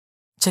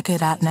Check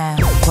it out now.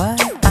 What?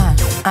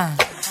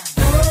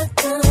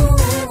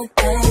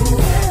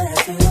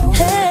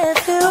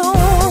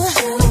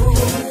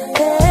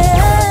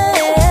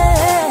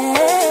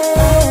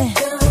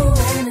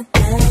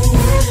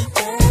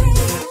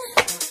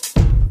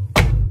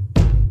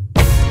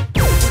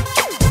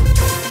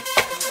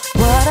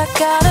 What I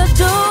gotta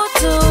do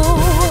to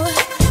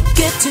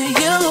get to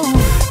you?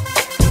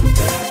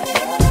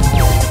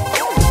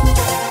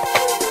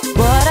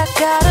 What I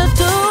gotta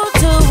do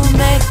to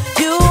make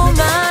you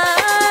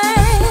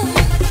mine?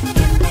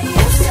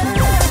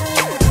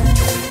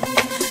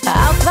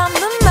 I'll climb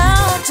the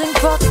mountain,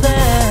 cross the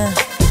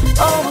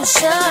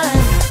ocean.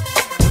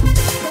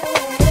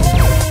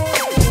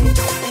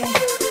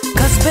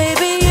 'Cause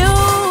baby, you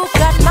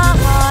got my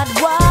heart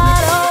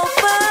wide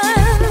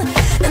open,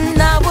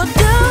 and I would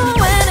do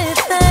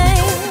anything.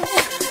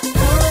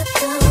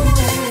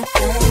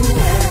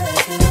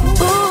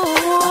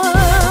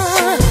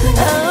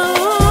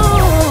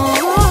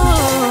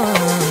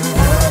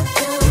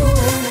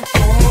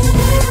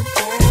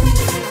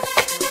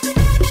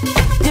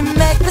 You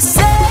make me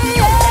say,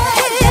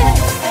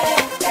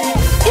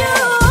 you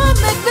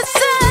make me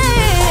say,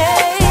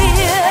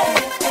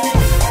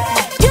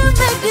 you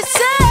make me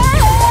say,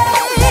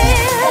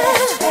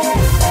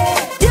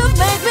 you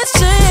make me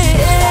say,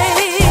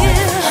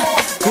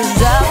 'cause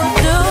I would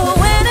do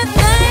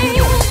anything.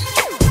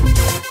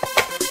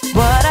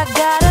 What I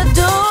gotta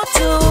do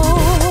to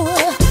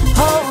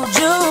hold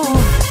you,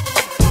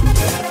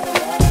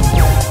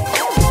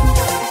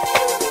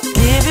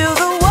 give you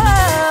the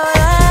world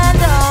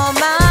and all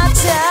my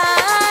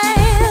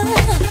time.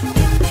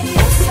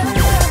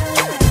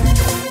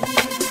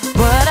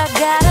 What I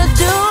gotta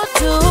do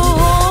to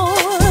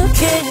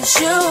kiss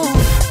you,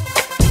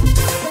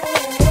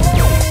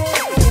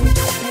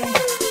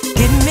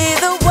 give me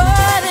the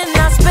word and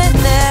I spend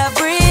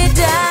every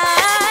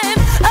dime.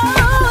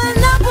 Oh,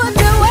 and I would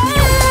do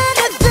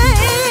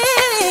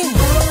anything.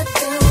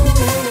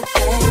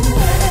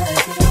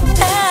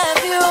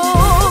 Have you?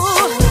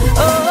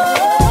 Oh,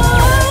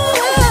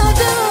 will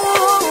do.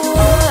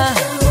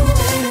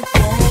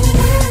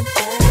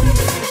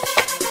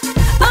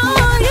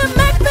 Oh, you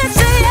make me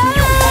say,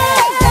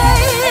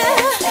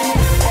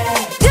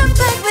 you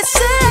make me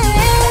say,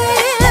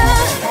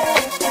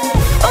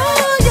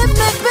 oh, you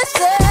make me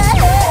say,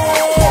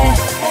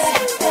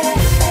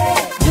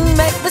 you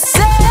make me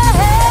say,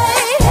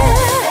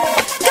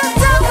 'cause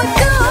I would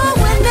do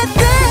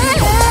anything.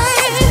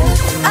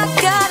 I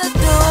gotta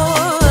do.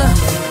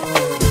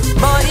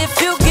 Boy, if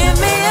you give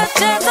me a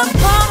chance, I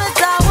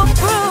promise I will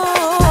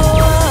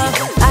prove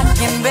I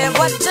can be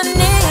what you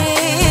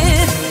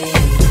need.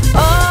 Oh,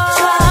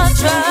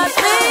 trust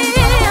me,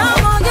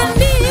 I'm all you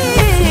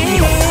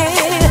need.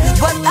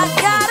 What I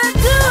gotta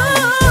do,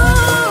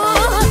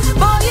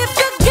 boy, if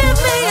you give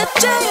me a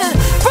chance,